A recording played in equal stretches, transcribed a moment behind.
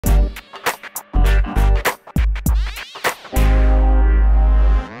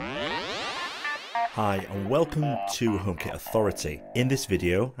Hi and welcome to HomeKit Authority. In this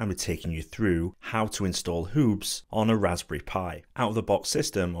video, I'm taking you through how to install Hoobs on a Raspberry Pi. Out of the box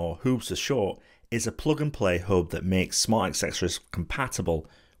system, or Hoobs for short, is a plug and play hub that makes smart accessories compatible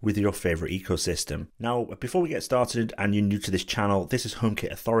with your favorite ecosystem. Now, before we get started and you're new to this channel, this is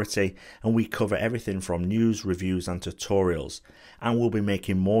HomeKit Authority and we cover everything from news, reviews and tutorials. And we'll be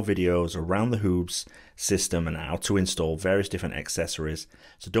making more videos around the Hoobs system and how to install various different accessories.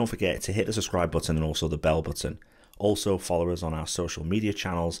 So don't forget to hit the subscribe button and also the bell button. Also follow us on our social media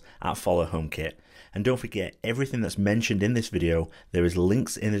channels at Follow HomeKit. And don't forget, everything that's mentioned in this video, there is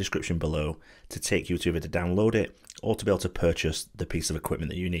links in the description below to take you to either to download it or to be able to purchase the piece of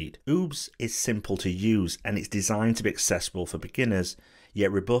equipment that you need. Hoobs is simple to use and it's designed to be accessible for beginners,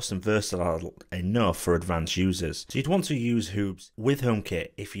 yet robust and versatile enough for advanced users. So you'd want to use Hoobs with HomeKit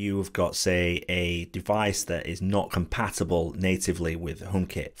if you've got, say, a device that is not compatible natively with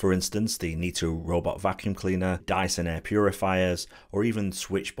HomeKit. For instance, the Neato robot vacuum cleaner, Dyson air purifiers, or even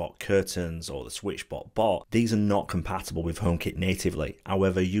SwitchBot curtains or the SwitchBot bot. These are not compatible with HomeKit natively.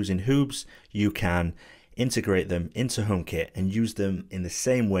 However, using Hoobs, you can integrate them into HomeKit and use them in the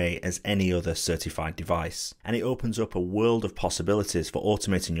same way as any other certified device. And it opens up a world of possibilities for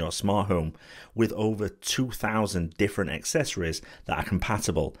automating your smart home with over 2,000 different accessories that are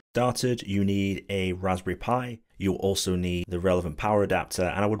compatible. Started, you need a Raspberry Pi. You also need the relevant power adapter,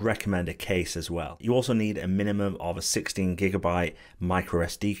 and I would recommend a case as well. You also need a minimum of a 16GB micro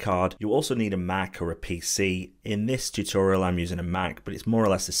SD card. You also need a Mac or a PC. In this tutorial, I'm using a Mac, but it's more or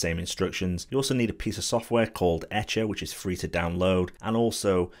less the same instructions. You also need a piece of software called Etcher, which is free to download, and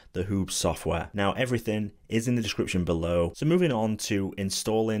also the Hoobs software. Now, everything is in the description below. So moving on to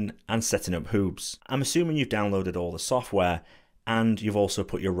installing and setting up Hoobs. I'm assuming you've downloaded all the software and you've also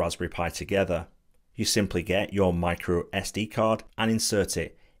put your Raspberry Pi together. You simply get your micro SD card and insert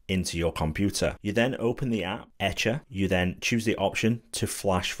it into your computer. You then open the app, Etcher. You then choose the option to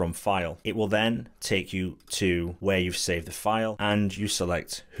flash from file. It will then take you to where you've saved the file and you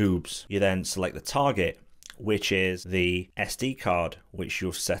select Hoobs. You then select the target, which is the SD card which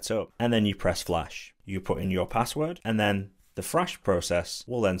you've set up, and then you press flash. You put in your password and then the flash process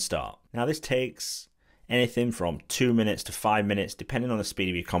will then start. Now this takes anything from 2 minutes to 5 minutes, depending on the speed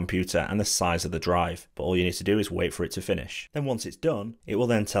of your computer and the size of the drive. But all you need to do is wait for it to finish. Then once it's done, it will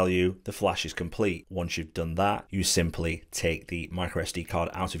then tell you the flash is complete. Once you've done that, you simply take the micro SD card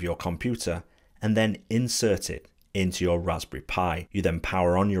out of your computer and then insert it into your Raspberry Pi. You then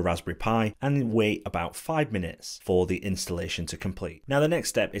power on your Raspberry Pi and wait about 5 minutes for the installation to complete. Now the next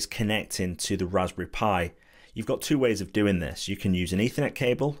step is connecting to the Raspberry Pi. You've got two ways of doing this. You can use an Ethernet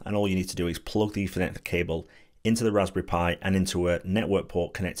cable, and all you need to do is plug the Ethernet cable into the Raspberry Pi and into a network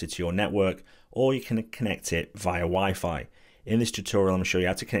port connected to your network, or you can connect it via Wi-Fi. In this tutorial, I'm going to show you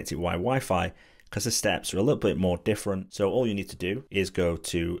how to connect it via Wi-Fi because the steps are a little bit more different. So all you need to do is go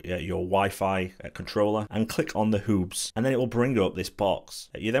to your Wi-Fi controller and click on the Hoobs, and then it will bring up this box.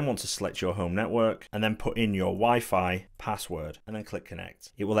 You then want to select your home network and then put in your Wi-Fi password and then click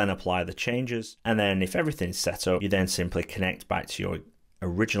connect. It will then apply the changes, and then if everything's set up, you then simply connect back to your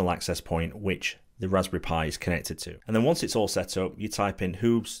original access point, which the Raspberry Pi is connected to. And then once it's all set up, you type in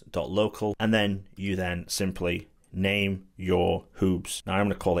hoobs.local and then you then simply name your Hoobs. Now I'm going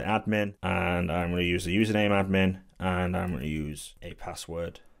to call it admin, and I'm going to use the username admin, and I'm going to use a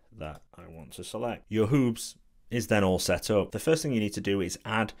password that I want to select. Your Hoobs is then all set up. The first thing you need to do is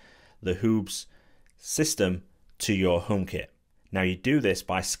add the Hoobs system to your HomeKit. Now you do this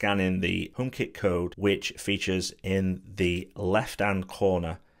by scanning the HomeKit code, which features in the left-hand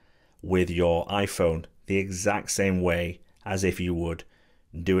corner with your iPhone, the exact same way as if you would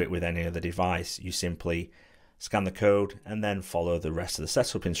do it with any other device. You simply scan the code and then follow the rest of the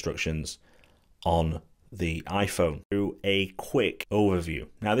setup instructions on the iPhone. Through a quick overview.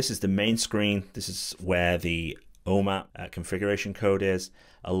 Now this is the main screen. This is where the OMAP configuration code is,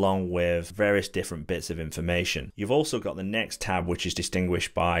 along with various different bits of information. You've also got the next tab, which is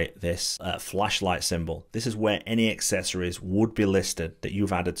distinguished by this flashlight symbol. This is where any accessories would be listed that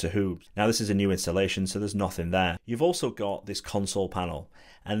you've added to Hoobs. Now this is a new installation, so there's nothing there. You've also got this console panel,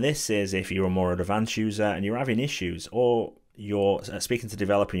 and this is if you're a more advanced user and you're having issues, or you're speaking to the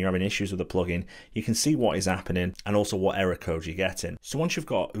developer and you're having issues with the plugin, you can see what is happening and also what error code you're getting. So once you've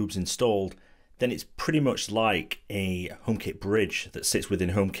got Hoobs installed, then it's pretty much like a HomeKit bridge that sits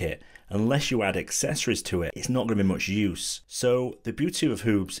within HomeKit. Unless you add accessories to it, it's not going to be much use. So the beauty of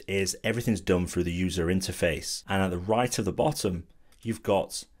Hoobs is everything's done through the user interface. And at the right of the bottom, you've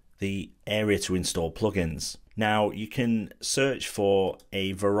got the area to install plugins. Now you can search for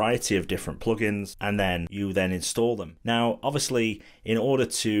a variety of different plugins and then you install them. Now obviously, in order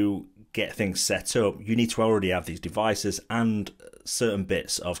to get things set up, you need to already have these devices and certain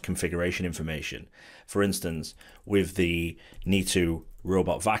bits of configuration information. For instance, with the Need2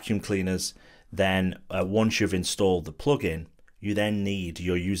 robot vacuum cleaners, then once you've installed the plugin, you then need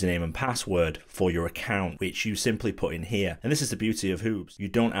your username and password for your account, which you simply put in here. And this is the beauty of Hoobs. You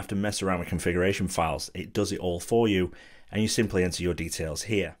don't have to mess around with configuration files. It does it all for you, and you simply enter your details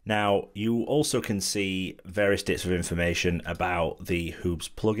here. Now, you also can see various bits of information about the Hoobs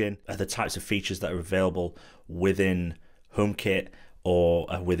plugin, the types of features that are available within HomeKit or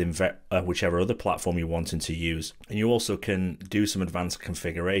within whichever other platform you're wanting to use. And you also can do some advanced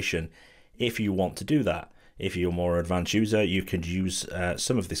configuration if you want to do that. If you're a more advanced user, you can use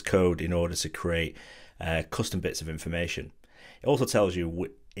some of this code in order to create custom bits of information. It also tells you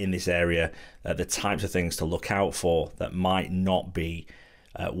in this area the types of things to look out for that might not be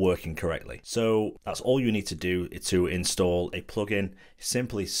working correctly. So that's all you need to do to install a plugin.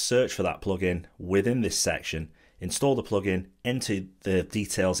 Simply search for that plugin within this section, install the plugin, enter the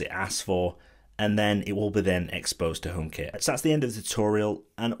details it asks for, and then it will be then exposed to HomeKit. So that's the end of the tutorial,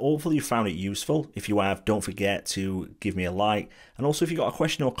 and hopefully you found it useful. If you have, don't forget to give me a like, and also if you got a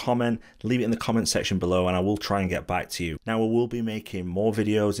question or comment, leave it in the comment section below and I will try and get back to you. Now, we will be making more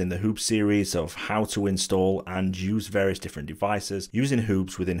videos in the Hoobs series of how to install and use various different devices using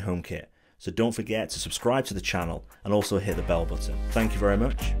Hoobs within HomeKit. So don't forget to subscribe to the channel and also hit the bell button. Thank you very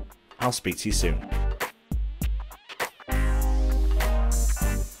much. I'll speak to you soon.